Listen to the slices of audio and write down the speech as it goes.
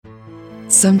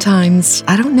Sometimes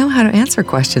I don't know how to answer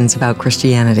questions about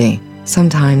Christianity.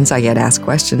 Sometimes I get asked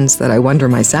questions that I wonder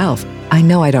myself. I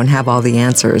know I don't have all the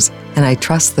answers, and I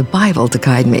trust the Bible to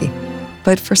guide me.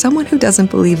 But for someone who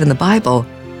doesn't believe in the Bible,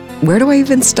 where do I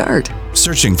even start?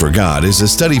 Searching for God is a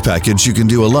study package you can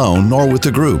do alone or with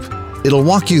a group. It'll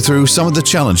walk you through some of the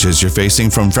challenges you're facing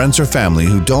from friends or family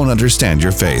who don't understand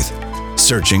your faith.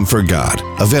 Searching for God.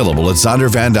 Available at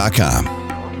Zondervan.com.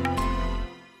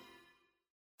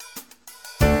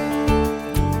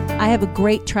 I have a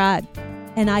great tribe,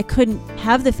 and I couldn't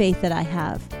have the faith that I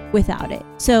have without it.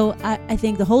 So I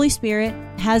think the Holy Spirit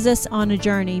has us on a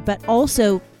journey, but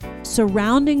also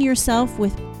surrounding yourself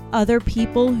with other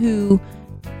people who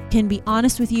can be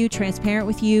honest with you, transparent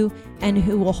with you, and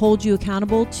who will hold you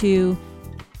accountable to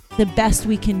the best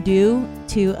we can do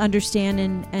to understand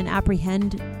and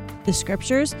apprehend the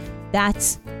scriptures.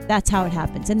 That's how it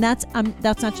happens. And that's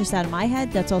not just out of my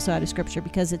head, that's also out of scripture,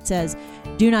 because it says,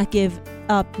 do not give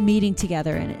up meeting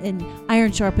together, and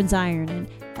iron sharpens iron, and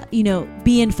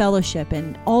be in fellowship.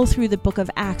 And all through the book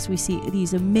of Acts, we see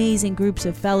these amazing groups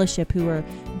of fellowship who are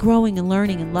growing and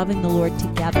learning and loving the Lord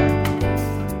together.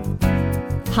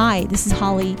 Hi, this is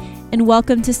Holly, and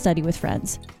welcome to Study with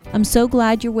Friends. I'm so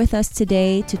glad you're with us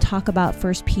today to talk about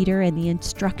 1 Peter and the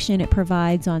instruction it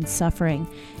provides on suffering.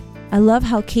 I love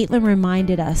how Caitlin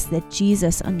reminded us that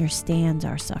Jesus understands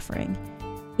our suffering.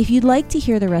 If you'd like to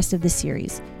hear the rest of the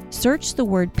series, search the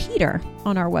word Peter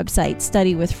on our website,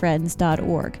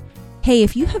 studywithfriends.org. Hey,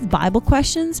 if you have Bible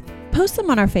questions, post them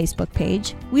on our Facebook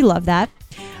page. We love that.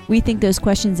 We think those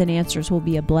questions and answers will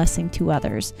be a blessing to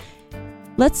others.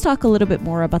 Let's talk a little bit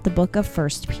more about the book of 1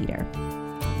 Peter.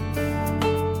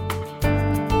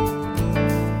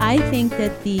 I think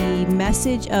that the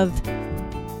message of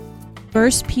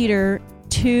 1 Peter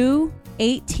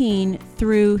 2:18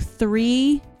 through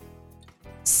 3:6,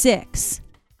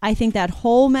 I think that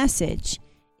whole message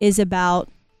is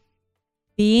about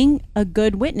being a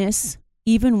good witness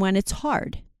even when it's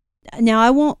hard. Now,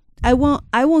 I won't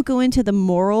go into the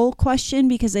moral question,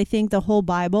 because I think the whole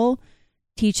Bible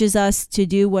teaches us to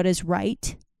do what is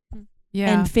right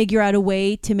and figure out a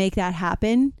way to make that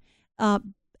happen.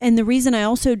 And the reason I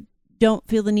also don't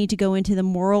feel the need to go into the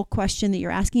moral question that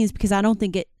you're asking is because I don't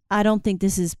think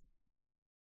this is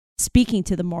speaking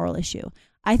to the moral issue.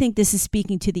 I think this is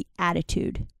speaking to the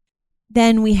attitude.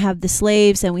 Then we have the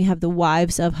slaves, and we have the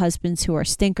wives of husbands who are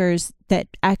stinkers, that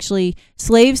actually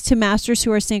slaves to masters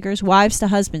who are stinkers, wives to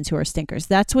husbands who are stinkers.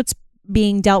 That's what's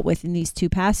being dealt with in these two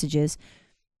passages.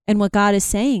 And what God is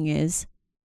saying is,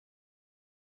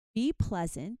 be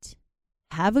pleasant,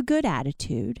 have a good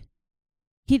attitude.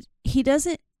 He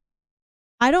doesn't,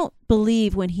 I don't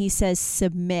believe when he says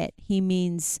submit, he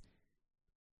means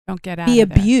don't get out be of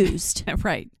there. Abused.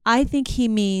 Right. I think he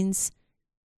means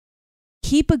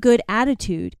keep a good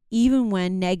attitude even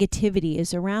when negativity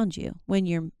is around you. When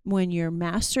your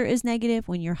master is negative,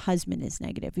 when your husband is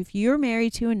negative. If you're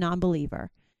married to a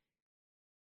non-believer,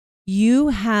 you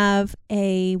have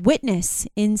a witness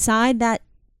inside that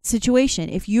situation.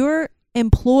 If you're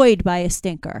employed by a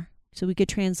stinker, so we could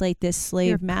translate this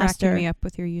slave You're master. cracking me up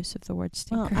with your use of the word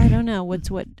stinker. Well, I don't know. What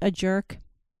a jerk?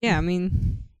 Yeah, I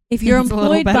mean, if you're it's a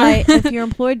little employed better. by if you're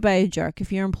employed by a jerk,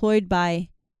 if you're employed by,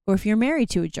 or if you're married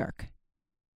to a jerk,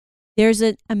 there's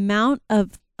an amount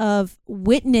of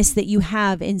witness that you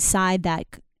have inside that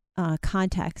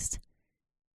context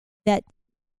that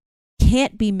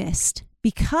can't be missed,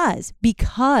 because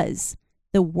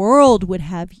the world would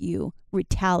have you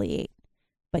retaliate,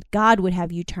 but God would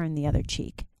have you turn the other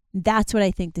cheek. That's what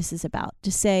I think this is about.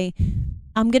 To say,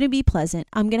 I'm going to be pleasant.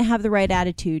 I'm going to have the right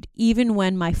attitude, even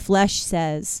when my flesh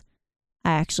says,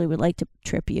 I actually would like to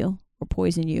trip you or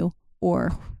poison you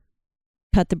or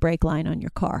cut the brake line on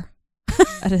your car.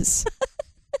 That is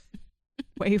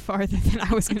way farther than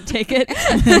I was going to take it.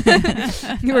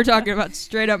 You were talking about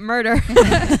straight up murder.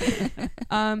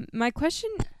 My question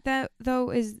though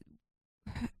is,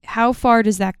 how far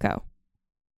does that go?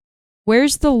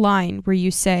 Where's the line where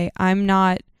you say, I'm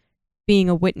not being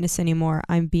a witness anymore,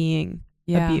 I'm being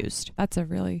abused?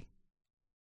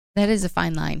 That is a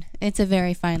fine line. It's a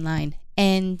very fine line.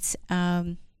 And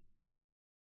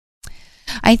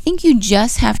I think you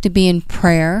just have to be in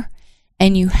prayer,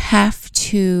 and you have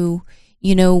to,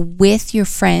 with your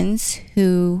friends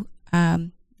who,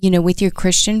 with your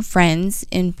Christian friends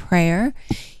in prayer,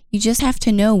 you just have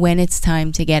to know when it's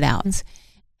time to get out.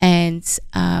 And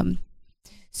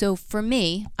so for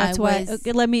me, let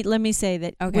me say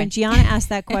that when Gianna asked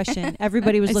that question,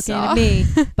 everybody was looking at me,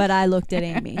 but I looked at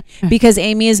Amy, because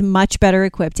Amy is much better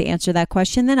equipped to answer that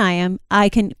question than I am. I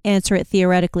can answer it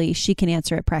theoretically. She can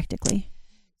answer it practically.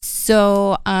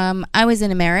 So I was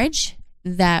in a marriage,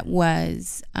 that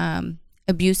was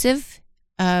abusive,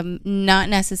 not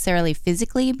necessarily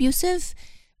physically abusive,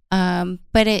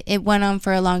 but it went on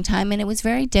for a long time, and it was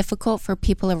very difficult for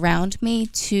people around me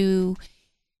to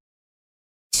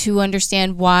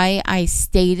understand why I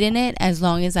stayed in it as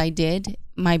long as I did.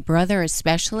 My brother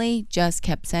especially just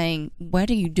kept saying, "What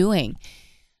are you doing?"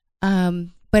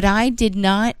 But I did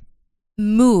not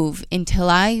move until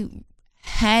I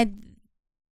had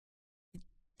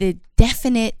the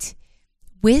definite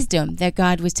wisdom that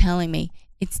God was telling me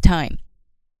it's time.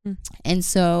 And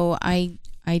so I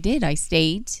did. I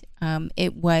stayed.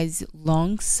 It was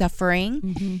long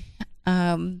suffering,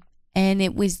 and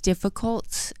it was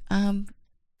difficult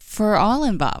for all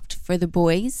involved, for the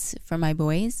boys, for my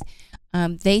boys.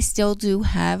 They still do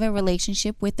have a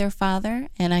relationship with their father,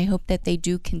 and I hope that they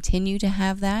do continue to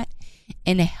have that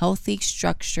in a healthy,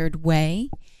 structured way.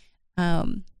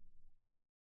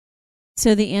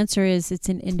 So the answer is it's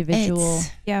an individual.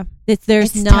 it's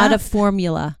There's not tough. a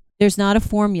formula. There's not a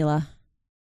formula.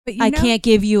 But I can't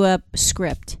give you a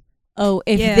script. Oh,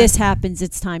 if this happens,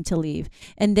 it's time to leave.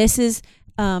 And this is,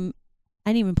 I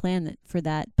didn't even plan for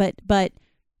that, but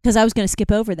because I was going to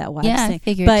skip over that while I was Yeah, I saying.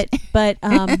 figured.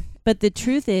 But the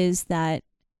truth is that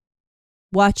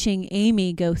watching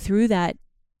Amy go through that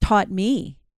taught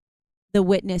me the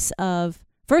witness of,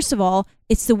 first of all,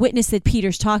 it's the witness that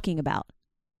Peter's talking about.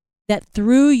 That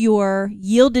through your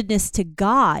yieldedness to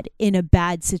God in a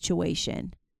bad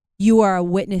situation, you are a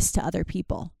witness to other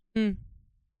people.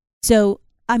 So,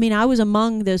 I mean, I was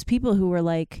among those people who were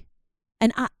like,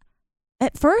 and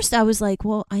at first I was like,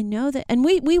 well, I know that, and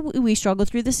we struggled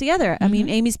through this together. I mean,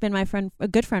 Amy's been my friend, a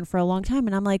good friend for a long time,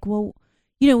 and I'm like, well,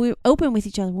 we're open with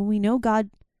each other. Well, we know God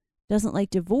doesn't like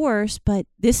divorce, but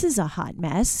this is a hot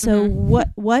mess. So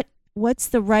what's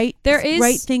the right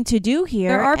thing to do here?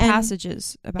 There are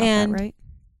passages about that, right?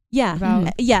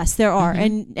 Yeah. Yes, there are.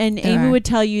 And Amy would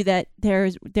tell you that there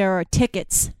are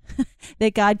tickets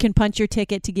that God can punch your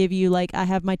ticket to give you, like, I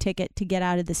have my ticket to get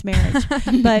out of this marriage.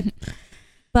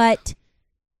 but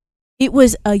it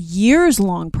was a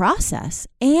years-long process.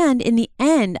 And in the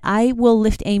end, I will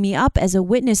lift Amy up as a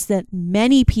witness that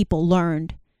many people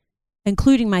learned,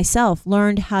 including myself,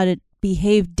 learned how to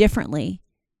behave differently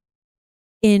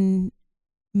inside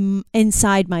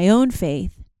my own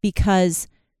faith, because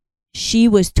she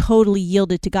was totally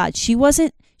yielded to God. She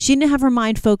didn't have her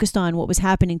mind focused on what was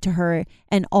happening to her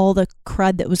and all the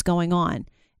crud that was going on.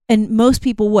 And most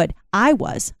people would. I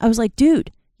was like,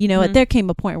 dude, there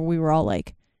came a point where we were all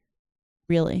like,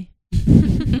 really?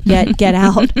 Get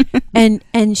out.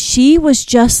 And she was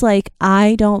just like,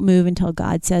 I don't move until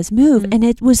God says move. And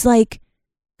it was like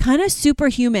kind of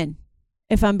superhuman,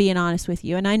 if I'm being honest with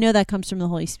you. And I know that comes from the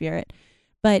Holy Spirit,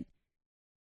 but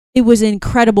it was an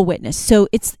incredible witness. So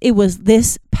it was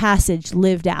this passage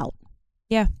lived out.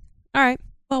 Yeah. All right.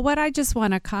 Well, what I just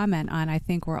want to comment on, I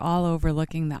think we're all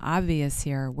overlooking the obvious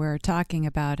here. We're talking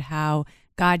about how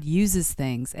God uses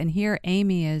things. And here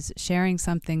Amy is sharing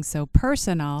something so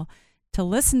personal to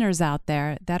listeners out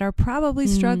there that are probably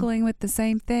struggling with the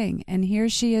same thing. And here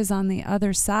she is on the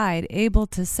other side, able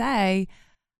to say,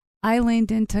 I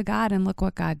leaned into God and look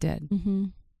what God did.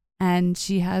 And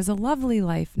she has a lovely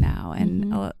life now.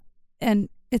 And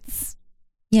it's...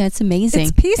 Yeah, it's amazing.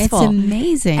 It's peaceful. It's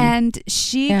amazing. And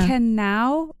she can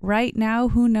now, right now,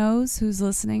 who knows who's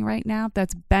listening right now,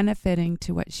 that's benefiting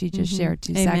to what she just shared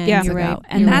 2 seconds ago. Right.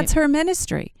 And that's her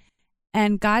ministry.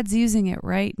 And God's using it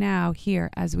right now here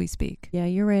as we speak. Yeah,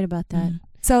 you're right about that.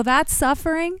 So that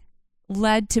suffering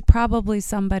led to probably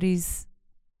somebody's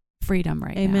freedom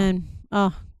right now. Amen.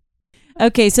 Oh.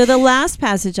 Okay, so the last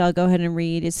passage I'll go ahead and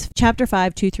read is chapter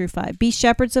 5, 2-5. Be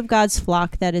shepherds of God's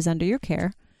flock that is under your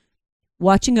care,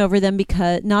 watching over them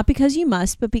not because you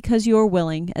must, but because you are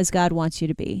willing, as God wants you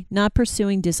to be, not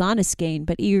pursuing dishonest gain,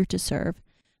 but eager to serve,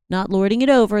 not lording it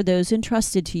over those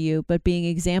entrusted to you, but being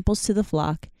examples to the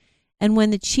flock. And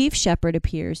when the chief shepherd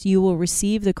appears, you will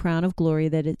receive the crown of glory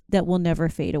that will never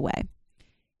fade away.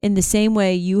 In the same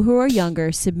way, you who are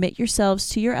younger, submit yourselves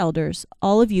to your elders.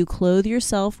 All of you clothe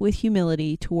yourself with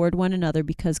humility toward one another,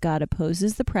 because God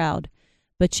opposes the proud,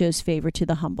 but shows favor to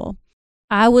the humble.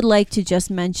 I would like to just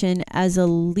mention, as a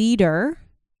leader,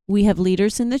 we have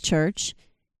leaders in the church,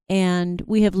 and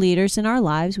we have leaders in our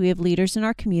lives. We have leaders in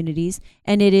our communities,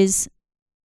 and it is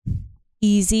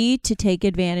easy to take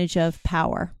advantage of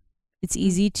power. It's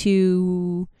easy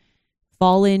to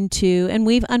fall into, and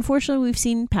we've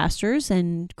seen pastors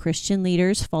and Christian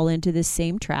leaders fall into this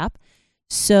same trap.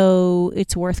 So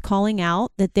it's worth calling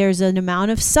out that there's an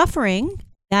amount of suffering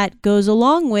that goes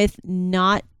along with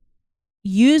not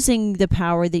using the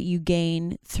power that you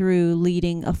gain through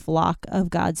leading a flock of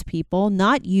God's people,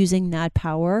 not using that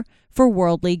power for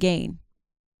worldly gain.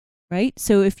 Right?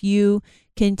 So if you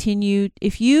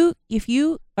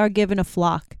are given a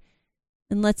flock,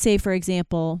 and let's say, for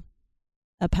example,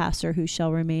 a pastor who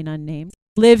shall remain unnamed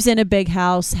lives in a big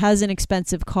house, has an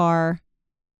expensive car,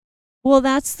 well,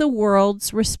 that's the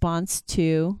world's response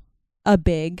to a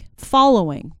big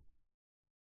following.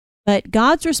 But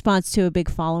God's response to a big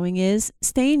following is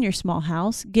stay in your small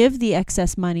house, give the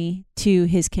excess money to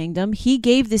his kingdom. He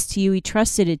gave this to you. He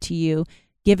trusted it to you.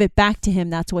 Give it back to him.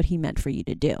 That's what he meant for you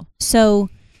to do. So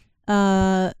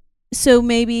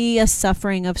maybe a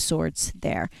suffering of sorts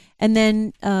there. And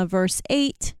then verse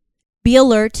 8, be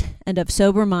alert and of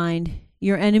sober mind.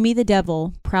 Your enemy, the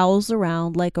devil, prowls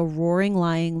around like a roaring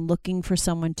lion looking for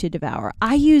someone to devour.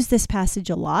 I use this passage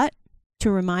a lot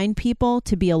to remind people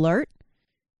to be alert.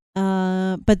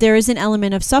 But there is an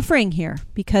element of suffering here,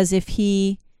 because if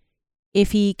he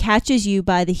catches you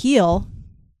by the heel,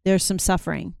 there's some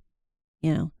suffering,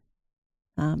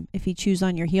 if he chews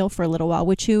on your heel for a little while,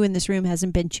 which who in this room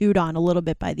hasn't been chewed on a little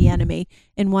bit by the enemy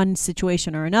in one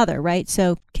situation or another, right?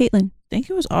 So, Caitlin. I think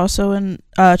it was also in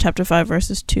chapter 5,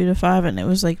 verses 2-5, and it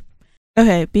was like,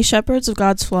 okay, be shepherds of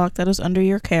God's flock that is under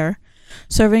your care,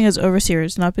 serving as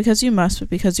overseers, not because you must, but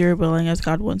because you're willing, as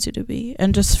God wants you to be.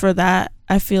 And just for that,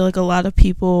 I feel like a lot of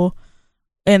people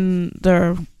in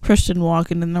their Christian walk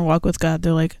and in their walk with God,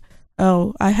 they're like,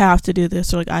 oh, I have to do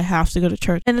this, or like, I have to go to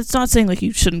church. And it's not saying like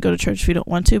you shouldn't go to church if you don't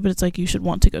want to, but it's like you should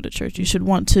want to go to church. You should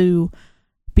want to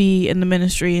be in the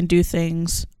ministry and do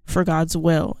things for God's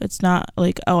will. It's not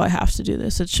like, oh, I have to do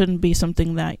this. It shouldn't be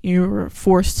something that you're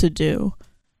forced to do.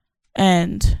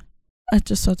 And I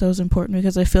just thought that was important,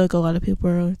 because I feel like a lot of people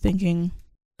are thinking,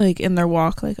 like, in their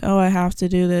walk, like, oh, I have to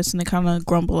do this, and they kind of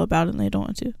grumble about it and they don't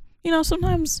want to.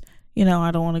 Sometimes, I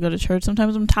don't want to go to church.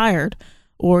 Sometimes I'm tired,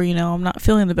 or, I'm not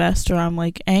feeling the best, or I'm,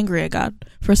 like, angry at God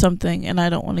for something and I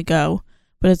don't want to go.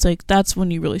 But it's like, that's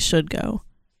when you really should go.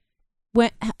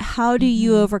 How do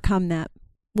you overcome that?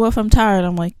 Well, if I'm tired,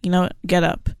 I'm like, get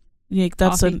up. Like,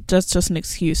 that's just an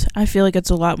excuse. I feel like it's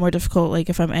a lot more difficult, like,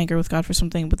 if I'm angry with God for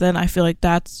something. But then I feel like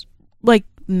that's, like,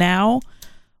 now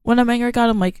when I'm angry at God,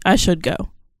 I'm like, I should go.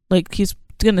 Like, he's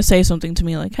going to say something to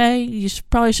me like, hey, you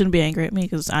probably shouldn't be angry at me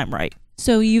because I'm right.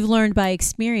 So you've learned by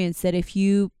experience that if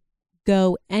you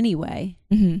go anyway,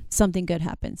 something good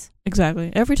happens.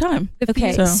 Exactly. Every time.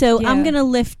 Okay. So yeah. I'm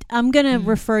going to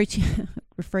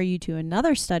refer you to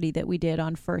another study that we did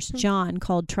on 1 John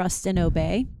called Trust and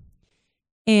Obey.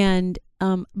 And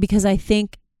because I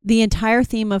think the entire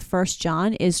theme of 1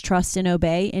 John is trust and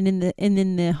obey. And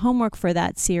in the homework for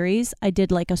that series, I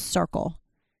did like a circle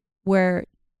where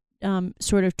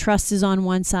sort of trust is on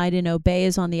one side and obey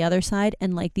is on the other side.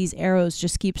 And like these arrows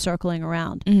just keep circling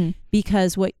around.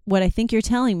 Because what I think you're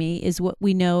telling me is what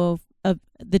we know of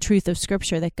the truth of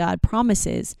Scripture, that God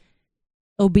promises.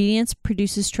 Obedience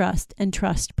produces trust, and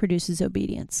trust produces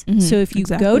obedience. So if you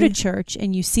go to church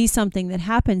and you see something that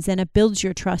happens, then it builds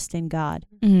your trust in God.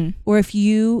 Or if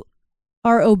you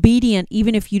are obedient,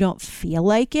 even if you don't feel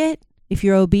like it, if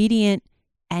you're obedient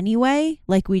anyway,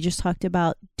 like we just talked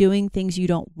about, doing things you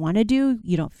don't want to do,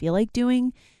 you don't feel like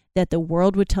doing, that the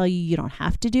world would tell you don't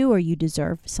have to do, or you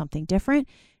deserve something different.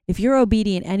 If you're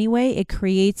obedient anyway, it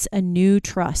creates a new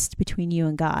trust between you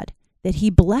and God, that he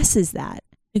blesses that.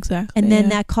 Exactly. And then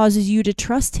that causes you to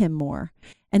trust him more.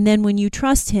 And then when you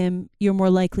trust him, you're more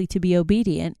likely to be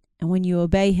obedient. And when you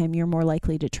obey him, you're more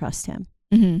likely to trust him.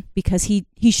 Because he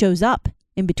shows up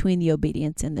in between the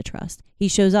obedience and the trust. He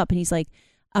shows up and he's like,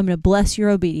 I'm going to bless your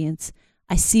obedience.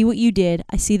 I see what you did.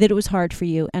 I see that it was hard for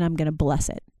you, and I'm going to bless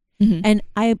it. And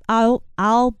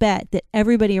I'll bet that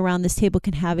everybody around this table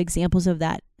can have examples of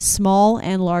that, small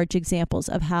and large examples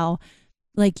of how,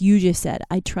 like you just said,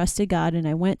 I trusted God and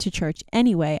I went to church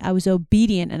anyway. I was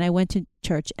obedient and I went to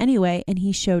church anyway, and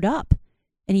he showed up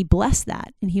and he blessed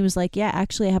that. And he was like, yeah,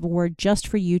 actually I have a word just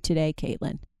for you today,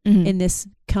 Caitlin, in this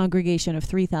congregation of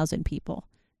 3,000 people.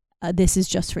 This is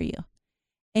just for you.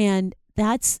 And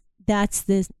that's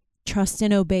the trust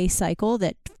and obey cycle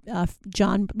that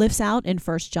John lifts out in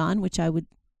 1 John, which I would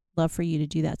love for you to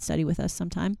do that study with us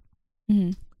sometime.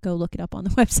 Go look it up on the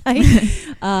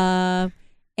website.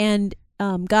 And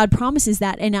God promises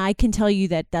that. And I can tell you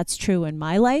that that's true in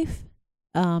my life.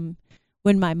 When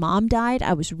my mom died,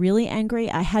 I was really angry.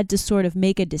 I had to sort of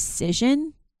make a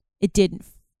decision.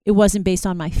 It wasn't based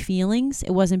on my feelings.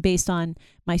 It wasn't based on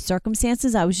my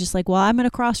circumstances. I was just like, well, I'm at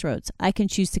a crossroads. I can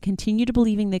choose to continue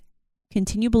believing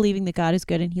that God is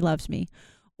good and he loves me.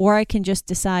 Or I can just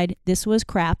decide this was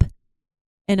crap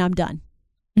and I'm done.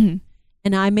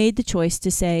 And I made the choice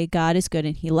to say, God is good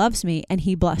and he loves me, and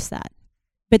he blessed that.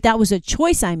 But that was a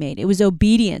choice I made. It was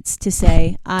obedience to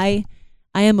say, I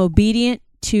am obedient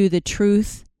to the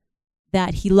truth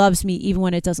that he loves me even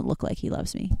when it doesn't look like he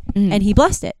loves me. And he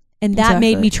blessed it. And that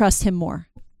made me trust him more.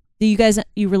 Do you guys,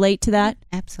 you relate to that?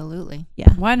 Absolutely. Yeah.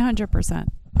 100%.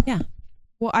 Yeah.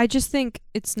 Well, I just think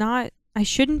it's not, I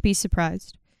shouldn't be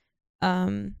surprised.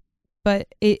 But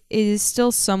it is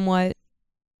still somewhat,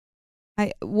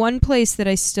 one place that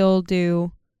I still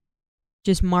do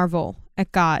just marvel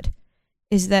at God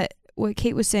is that what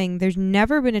Kate was saying, there's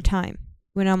never been a time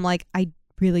when I'm like, I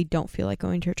really don't feel like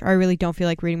going to church, or I really don't feel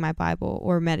like reading my Bible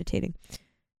or meditating.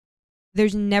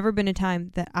 There's never been a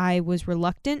time that I was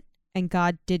reluctant and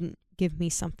God didn't give me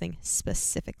something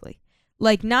specifically.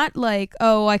 Like, not like,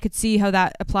 oh, I could see how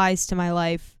that applies to my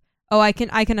life. Oh, I can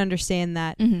understand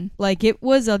that. Like, it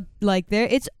was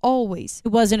it's always. It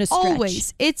wasn't a stretch.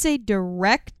 Always. It's a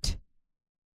direct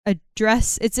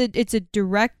address.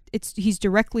 He's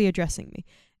directly addressing me.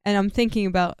 And I'm thinking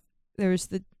about, there was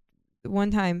the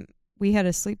one time we had a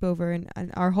sleepover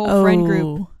and our whole friend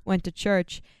group went to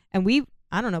church, and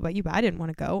I don't know about you, but I didn't want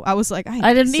to go. I was like,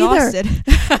 I didn't exhausted.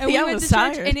 either. And we I went was to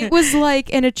church, tired. and it was like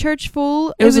in a church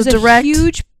full. It was a direct,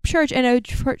 huge church, and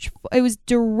it was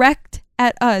direct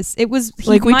at us. It was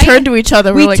like we turned to each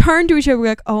other. We turned to each other. We're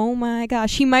like, oh my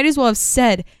gosh. He might as well have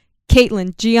said,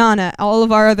 Caitlin, Gianna, all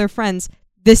of our other friends,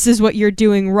 this is what you're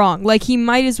doing wrong. Like, he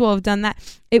might as well have done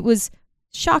that. It was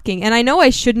shocking. And I know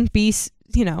I shouldn't be,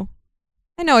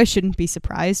 I shouldn't be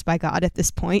surprised by God at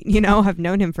this point. I've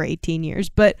known him for 18 years,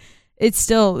 but that's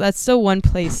still one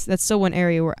place, that's still one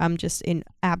area where I'm just in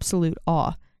absolute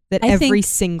awe that every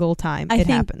single time it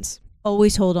happens.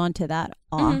 Always hold on to that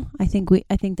awe. I think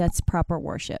that's proper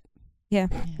worship. Yeah.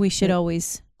 We should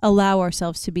always allow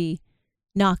ourselves to be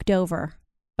knocked over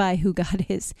by who God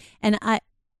is. And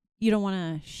you don't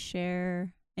want to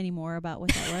share any more about what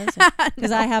that was?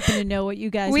 Because I happen to know what you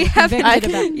guys were convicted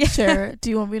about. Share. Do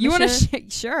you want me to share?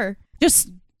 Sure.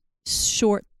 Just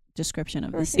short description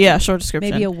of the sin. Yeah, short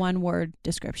description. Maybe a one-word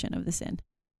description of the sin.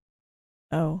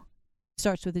 Oh.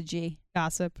 Starts with a G.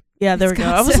 Gossip. Yeah, there we go.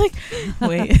 I was like,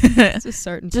 wait. It's a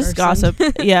certain just person.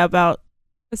 gossip. Yeah, about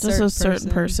a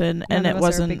certain person. And it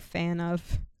wasn't a big fan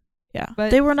of. Yeah.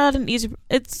 But they were not an easy,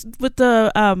 it's with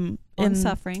the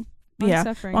long-suffering.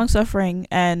 Long-suffering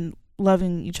and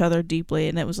loving each other deeply,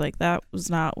 and it was like, that was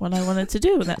not what I wanted to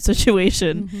do in that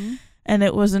situation. And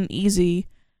it wasn't easy,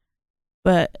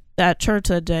 but at church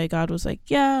that day, God was like,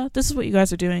 yeah, this is what you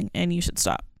guys are doing and you should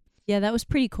stop. Yeah, that was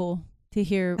pretty cool to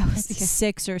hear.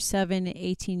 6 or 7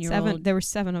 18-year-old. There were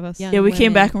 7 of us. Yeah, we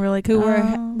came back and we were like,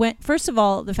 went. First of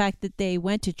all, the fact that they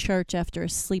went to church after a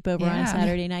sleepover on a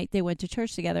Saturday night, they went to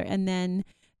church together, and then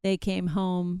they came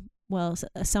home. Well,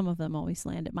 some of them always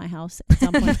land at my house at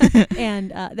some point.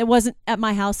 And that wasn't at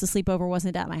my house. The sleepover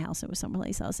wasn't at my house. It was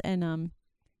someplace else. And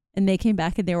they came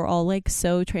back and they were all like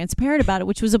so transparent about it,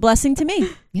 which was a blessing to me.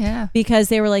 Yeah. Because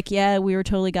they were like, yeah, we were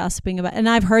totally gossiping about, and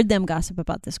I've heard them gossip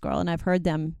about this girl, and I've heard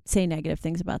them say negative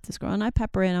things about this girl, and I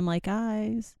pepper in. I'm like,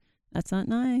 guys, that's not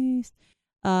nice.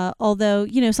 Although,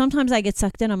 sometimes I get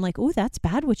sucked in. I'm like, oh, that's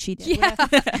bad what she did. Yeah.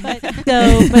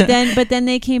 But then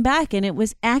they came back, and it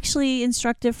was actually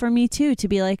instructive for me too, to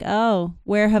be like, oh,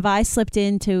 where have I slipped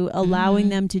into allowing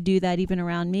them to do that even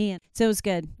around me? And so it was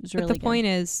good. It was really But the good. point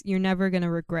is, you're never going to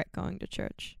regret going to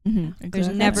church. There's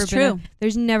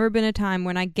There's never been a time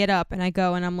when I get up and I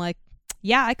go and I'm like,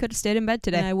 yeah, I could have stayed in bed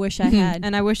today. And I wish I had.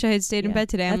 And I wish I had stayed in bed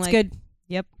today. I'm That's like, good.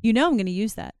 Yep. I'm going to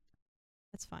use that.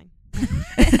 That's fine.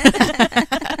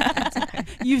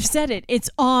 You've said it. It's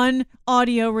on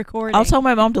audio recording. I'll tell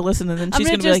my mom to listen, and then she's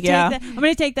gonna be like, "Yeah." I'm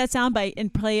gonna take that soundbite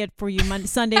and play it for you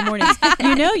Sunday mornings.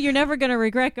 You're never gonna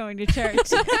regret going to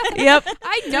church. Yep.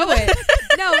 I know it.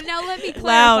 No, now let me clarify.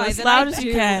 Loud, as that loud I as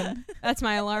you do. can. That's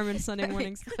my alarm on Sunday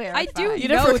mornings. I do You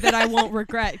know never- that I won't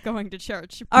regret going to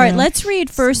church. All right, Yeah. let's read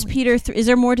 1 Peter 3. Is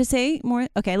there more to say? More?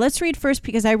 Okay, let's read first,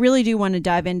 because I really do want to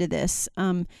dive into this.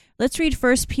 Let's read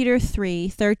 1 Peter 3,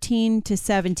 13 to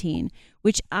 17,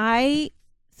 which I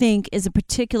think is a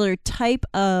particular type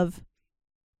of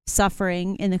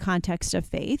suffering in the context of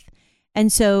faith.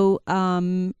 And so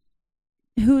who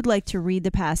would like to read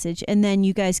the passage? And then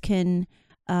you guys can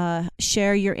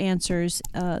share your answers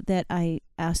that I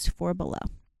asked for below.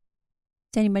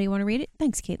 Does anybody want to read it?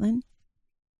 Thanks, Caitlin.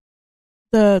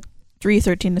 The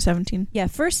 3:13 to 17. Yeah,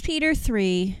 1 Peter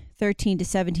 3, 13 to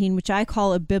 17, which I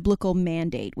call a biblical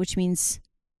mandate, which means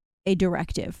a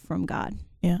directive from God.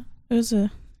 Yeah. It was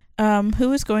a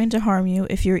who is going to harm you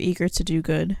if you're eager to do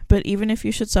good? But even if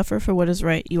you should suffer for what is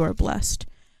right, you are blessed.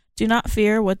 Do not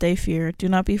fear what they fear. Do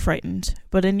not be frightened,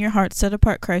 but in your heart set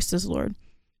apart Christ as Lord.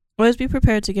 Always be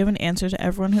prepared to give an answer to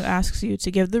everyone who asks you to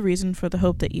give the reason for the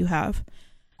hope that you have.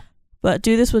 But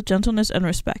do this with gentleness and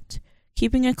respect,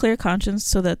 keeping a clear conscience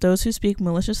so that those who speak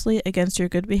maliciously against your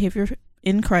good behavior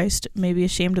in Christ may be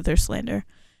ashamed of their slander.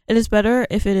 It is better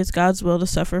if it is God's will to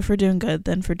suffer for doing good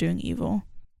than for doing evil.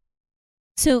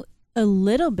 So a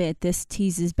little bit, this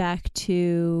teases back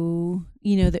to,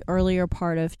 the earlier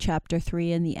part of chapter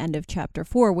 3 and the end of chapter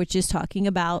 4, which is talking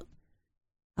about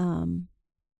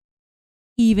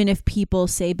even if people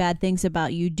say bad things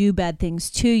about you, do bad things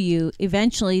to you,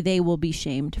 eventually they will be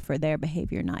shamed for their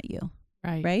behavior, not you.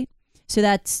 Right? So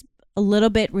that's a little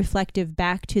bit reflective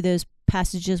back to those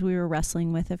passages we were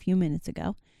wrestling with a few minutes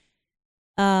ago.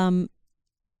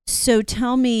 So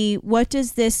tell me, what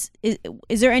does this,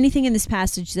 is there anything in this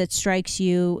passage that strikes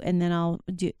you? And then I'll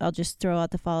just throw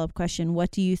out the follow-up question. What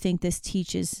do you think this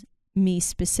teaches me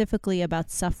specifically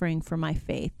about suffering for my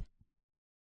faith?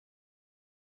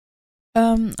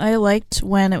 I liked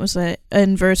when it was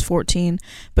in verse 14,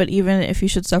 but even if you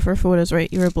should suffer for what is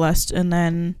right, you are blessed. And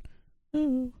then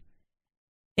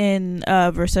in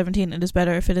verse 17, it is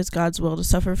better if it is God's will to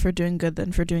suffer for doing good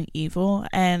than for doing evil.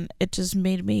 And it just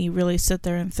made me really sit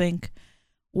there and think,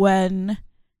 when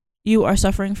you are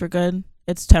suffering for good,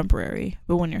 it's temporary.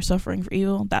 But when you're suffering for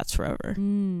evil, that's forever.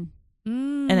 And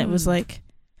it was like,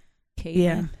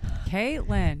 Caitlin.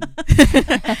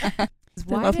 Caitlin.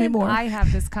 Why love me more. I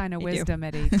have this kind of wisdom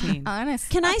at 18?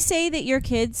 Honestly. Can I say that your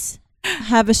kids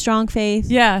have a strong faith?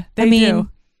 Yeah, they do.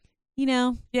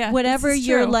 Yeah, Whatever this is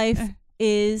your true. life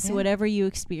is, Yeah. whatever you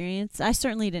experience. I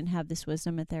certainly didn't have this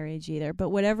wisdom at their age either, but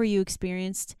whatever you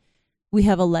experienced, we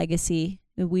have a legacy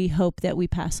that we hope that we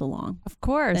pass along. Of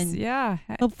course, And yeah.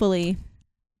 Hopefully.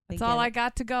 That's all I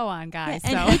got to go on, guys.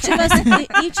 And so.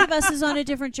 each of us is on a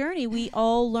different journey. We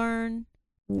all learn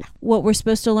what we're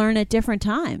supposed to learn at different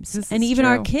times. This And is even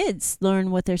our true. kids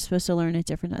learn what they're supposed to learn at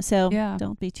different times. So Yeah.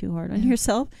 don't be too hard on Yeah.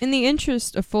 yourself. In the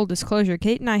interest of full disclosure,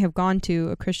 Kate and I have gone to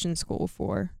a Christian school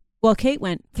for Well, Kate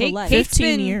went for Kate- life. Kate's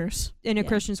 15 been- years. in a Yeah.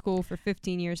 Christian school for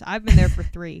 15 years. I've been there for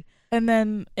 3. And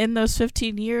then in those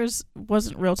 15 years,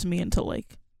 wasn't real to me until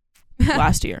like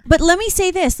last year. But let me say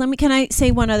this. Can I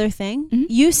say one other thing? Mhm.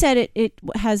 You said it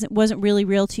wasn't really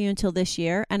real to you until this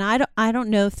year, and I don't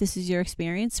know if this is your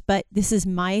experience, but this is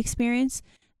my experience.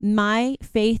 My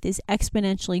faith is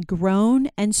exponentially grown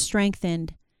and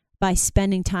strengthened by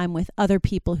spending time with other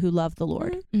people who love the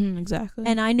Lord. Exactly.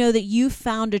 And I know that you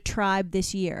found a tribe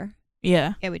this year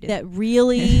yeah. Yeah, we did. that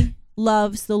really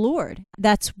loves the Lord.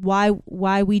 That's why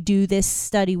we do this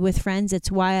study with friends. It's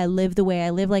why I live the way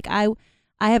I live. Like I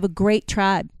have a great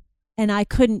tribe, and I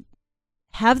couldn't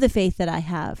have the faith that I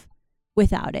have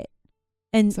without it.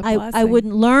 And It's a I blessing.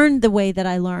 wouldn't learn the way that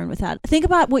I learn without it. Think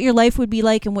about what your life would be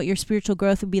like and what your spiritual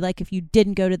growth would be like if you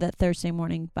didn't go to that Thursday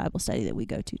morning Bible study that we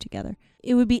go to together.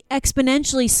 It would be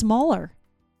exponentially smaller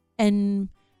and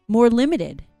more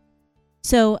limited.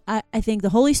 So I think the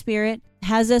Holy Spirit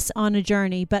has us on a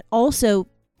journey, but also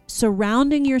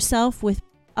surrounding yourself with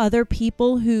other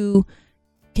people who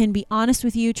can be honest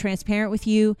with you, transparent with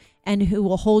you, and who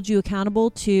will hold you accountable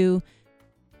to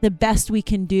the best we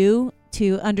can do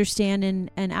to understand and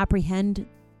apprehend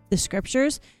the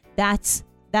scriptures. That's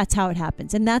how it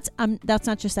happens. And that's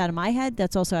not just out of my head,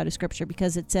 that's also out of scripture,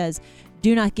 because it says,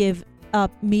 do not give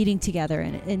up meeting together,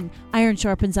 and iron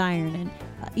sharpens iron,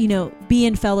 and be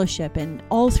in fellowship. And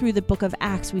all through the book of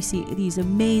Acts, we see these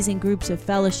amazing groups of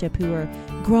fellowship who are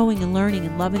growing and learning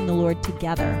and loving the Lord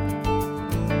together.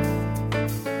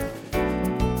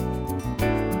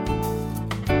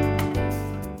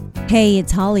 Hey,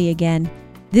 it's Holly again.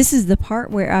 This is the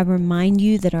part where I remind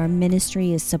you that our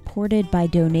ministry is supported by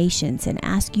donations and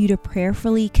ask you to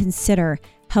prayerfully consider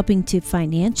helping to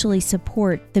financially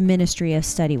support the ministry of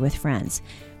Study with Friends.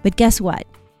 But guess what?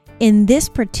 In this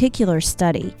particular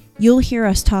study, you'll hear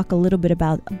us talk a little bit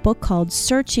about a book called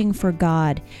Searching for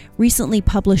God, recently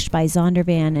published by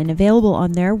Zondervan and available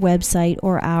on their website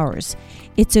or ours.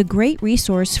 It's a great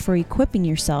resource for equipping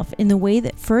yourself in the way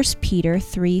that 1 Peter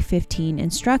 3:15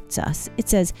 instructs us. It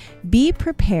says, "Be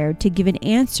prepared to give an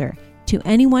answer to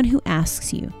anyone who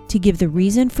asks you, to give the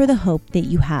reason for the hope that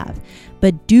you have,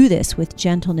 but do this with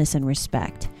gentleness and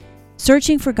respect."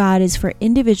 Searching for God is for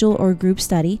individual or group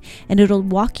study, and it'll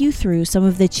walk you through some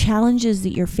of the challenges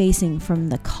that you're facing from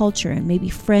the culture and maybe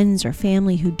friends or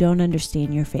family who don't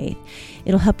understand your faith.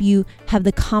 It'll help you have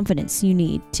the confidence you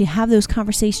need to have those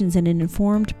conversations in an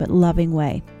informed but loving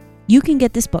way. You can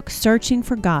get this book, Searching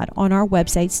for God, on our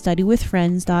website,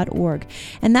 studywithfriends.org,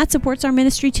 and that supports our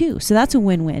ministry too, so that's a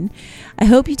win-win. I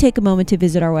hope you take a moment to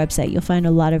visit our website. You'll find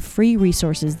a lot of free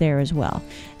resources there as well.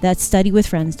 That's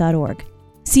studywithfriends.org.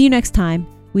 See you next time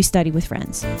we study with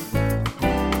friends.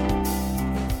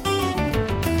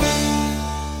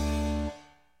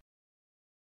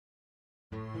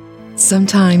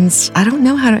 Sometimes I don't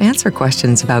know how to answer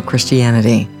questions about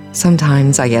Christianity.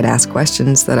 Sometimes I get asked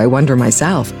questions that I wonder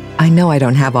myself. I know I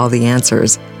don't have all the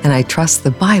answers, and I trust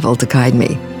the Bible to guide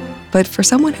me. But for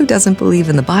someone who doesn't believe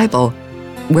in the Bible,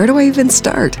 where do I even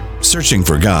start? Searching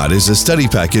for God is a study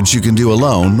package you can do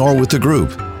alone or with a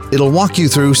group. It'll walk you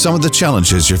through some of the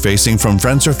challenges you're facing from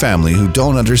friends or family who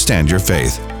don't understand your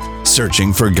faith.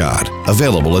 Searching for God.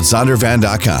 Available at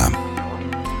Zondervan.com.